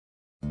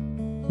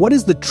what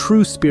is the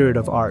true spirit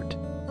of art?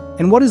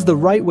 And what is the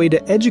right way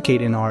to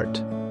educate in art?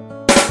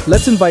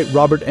 Let's invite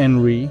Robert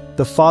Henry,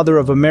 the father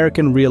of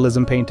American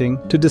realism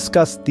painting, to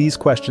discuss these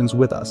questions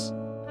with us.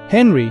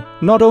 Henry,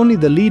 not only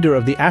the leader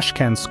of the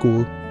Ashcan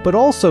school, but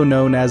also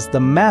known as the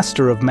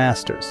Master of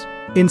Masters,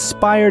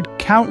 inspired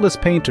countless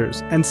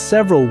painters and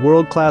several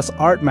world-class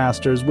art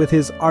masters with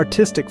his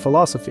artistic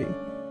philosophy.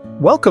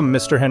 Welcome,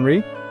 Mr.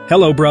 Henry.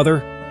 Hello,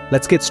 brother.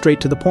 Let's get straight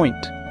to the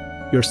point.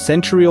 Your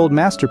century-old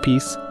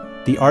masterpiece,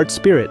 The Art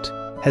Spirit,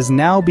 has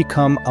now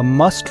become a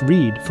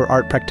must-read for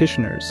art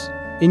practitioners.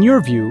 In your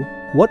view,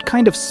 what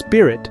kind of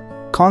spirit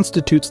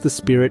constitutes the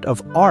spirit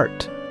of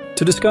art?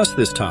 To discuss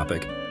this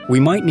topic, we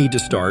might need to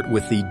start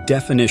with the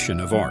definition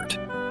of art.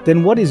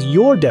 Then what is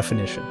your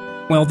definition?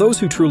 Well, those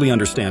who truly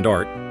understand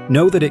art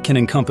know that it can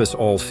encompass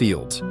all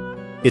fields.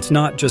 It's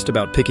not just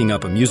about picking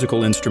up a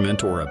musical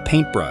instrument or a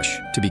paintbrush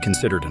to be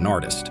considered an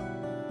artist.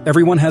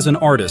 Everyone has an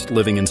artist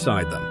living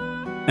inside them.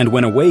 And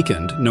when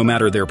awakened, no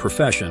matter their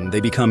profession,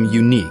 they become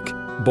unique,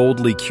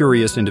 boldly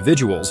curious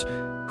individuals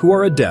who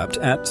are adept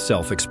at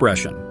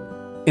self-expression.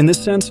 In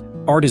this sense,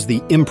 art is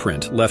the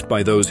imprint left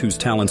by those whose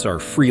talents are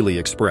freely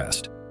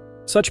expressed.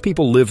 Such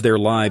people live their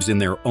lives in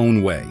their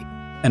own way,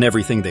 and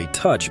everything they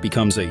touch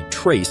becomes a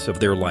trace of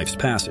their life's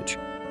passage.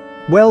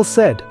 Well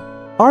said.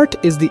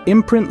 Art is the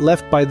imprint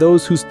left by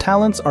those whose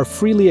talents are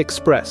freely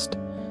expressed,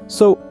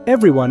 so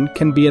everyone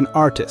can be an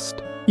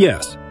artist.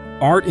 Yes,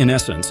 art in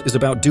essence is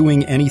about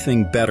doing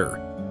anything better.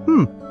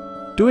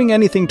 Doing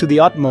anything to the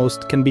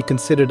utmost can be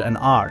considered an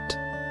art.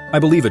 I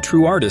believe a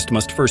true artist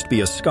must first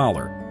be a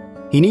scholar.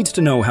 He needs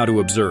to know how to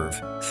observe,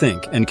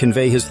 think, and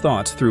convey his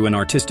thoughts through an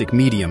artistic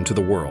medium to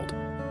the world,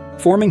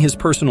 forming his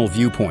personal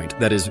viewpoint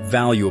that is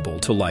valuable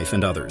to life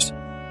and others.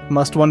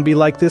 Must one be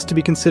like this to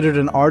be considered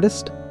an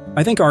artist?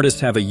 I think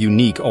artists have a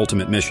unique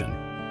ultimate mission,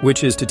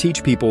 which is to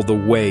teach people the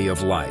way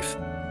of life.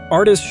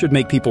 Artists should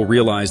make people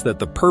realize that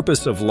the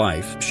purpose of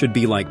life should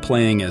be like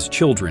playing as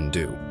children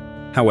do.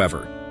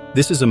 However,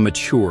 this is a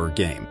mature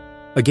game,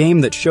 a game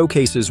that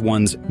showcases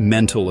one's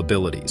mental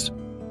abilities.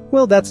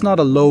 Well, that's not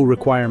a low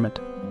requirement.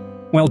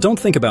 Well, don't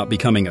think about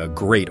becoming a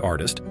great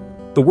artist.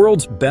 The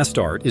world's best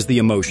art is the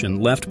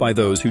emotion left by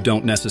those who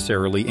don't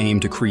necessarily aim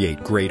to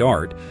create great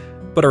art,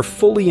 but are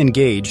fully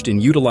engaged in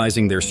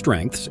utilizing their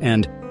strengths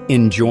and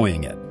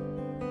enjoying it.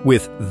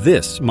 With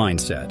this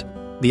mindset,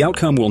 the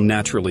outcome will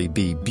naturally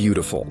be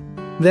beautiful.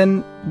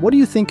 Then, what do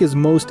you think is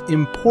most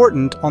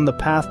important on the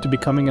path to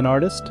becoming an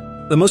artist?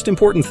 The most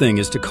important thing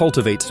is to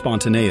cultivate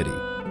spontaneity.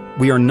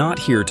 We are not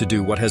here to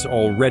do what has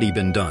already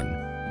been done.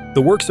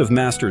 The works of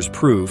masters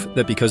prove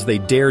that because they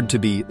dared to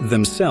be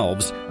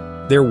themselves,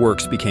 their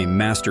works became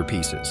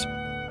masterpieces.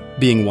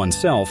 Being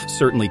oneself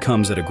certainly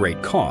comes at a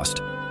great cost,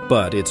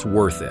 but it's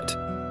worth it.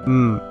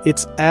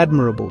 It's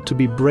admirable to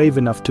be brave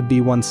enough to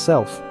be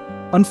oneself.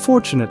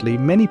 Unfortunately,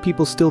 many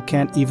people still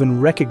can't even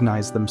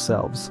recognize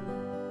themselves.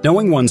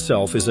 Knowing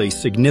oneself is a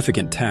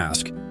significant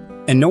task,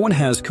 and no one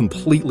has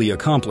completely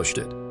accomplished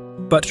it.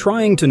 But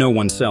trying to know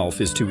oneself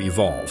is to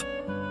evolve.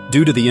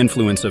 Due to the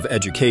influence of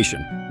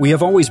education, we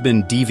have always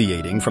been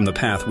deviating from the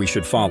path we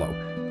should follow.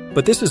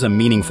 But this is a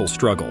meaningful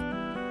struggle.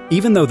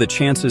 Even though the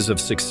chances of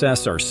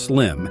success are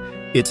slim,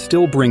 it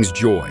still brings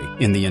joy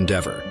in the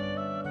endeavor.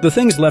 The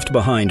things left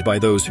behind by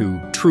those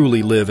who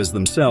truly live as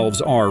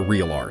themselves are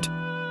real art.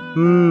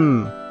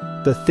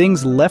 The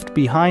things left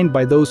behind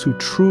by those who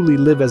truly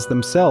live as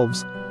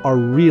themselves are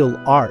real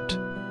art.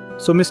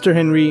 So, Mr.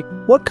 Henry,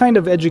 what kind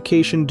of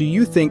education do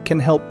you think can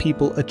help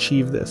people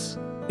achieve this?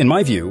 In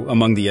my view,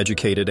 among the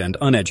educated and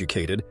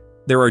uneducated,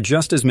 there are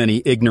just as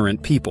many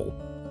ignorant people.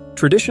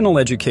 Traditional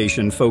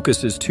education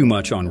focuses too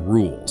much on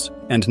rules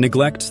and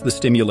neglects the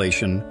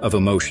stimulation of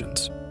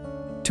emotions.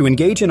 To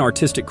engage in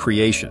artistic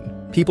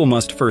creation, people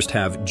must first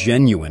have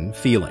genuine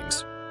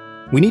feelings.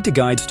 We need to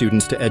guide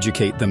students to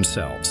educate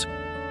themselves.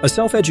 A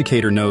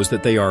self-educator knows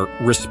that they are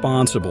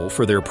responsible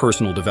for their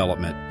personal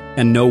development,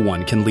 and no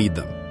one can lead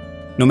them.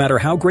 No matter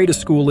how great a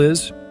school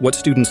is, what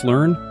students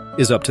learn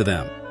is up to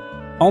them.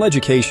 All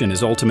education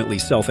is ultimately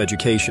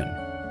self-education.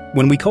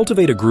 When we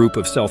cultivate a group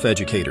of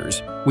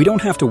self-educators, we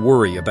don't have to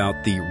worry about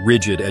the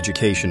rigid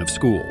education of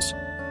schools.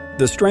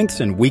 The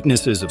strengths and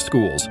weaknesses of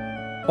schools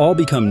all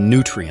become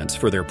nutrients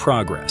for their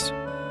progress.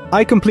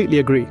 I completely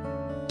agree.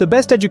 The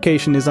best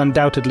education is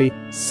undoubtedly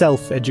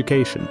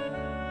self-education.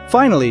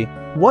 Finally,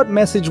 what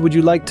message would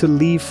you like to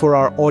leave for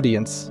our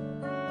audience?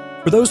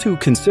 For those who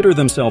consider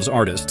themselves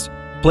artists,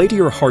 play to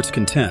your heart's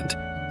content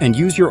and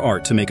use your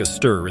art to make a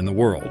stir in the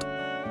world.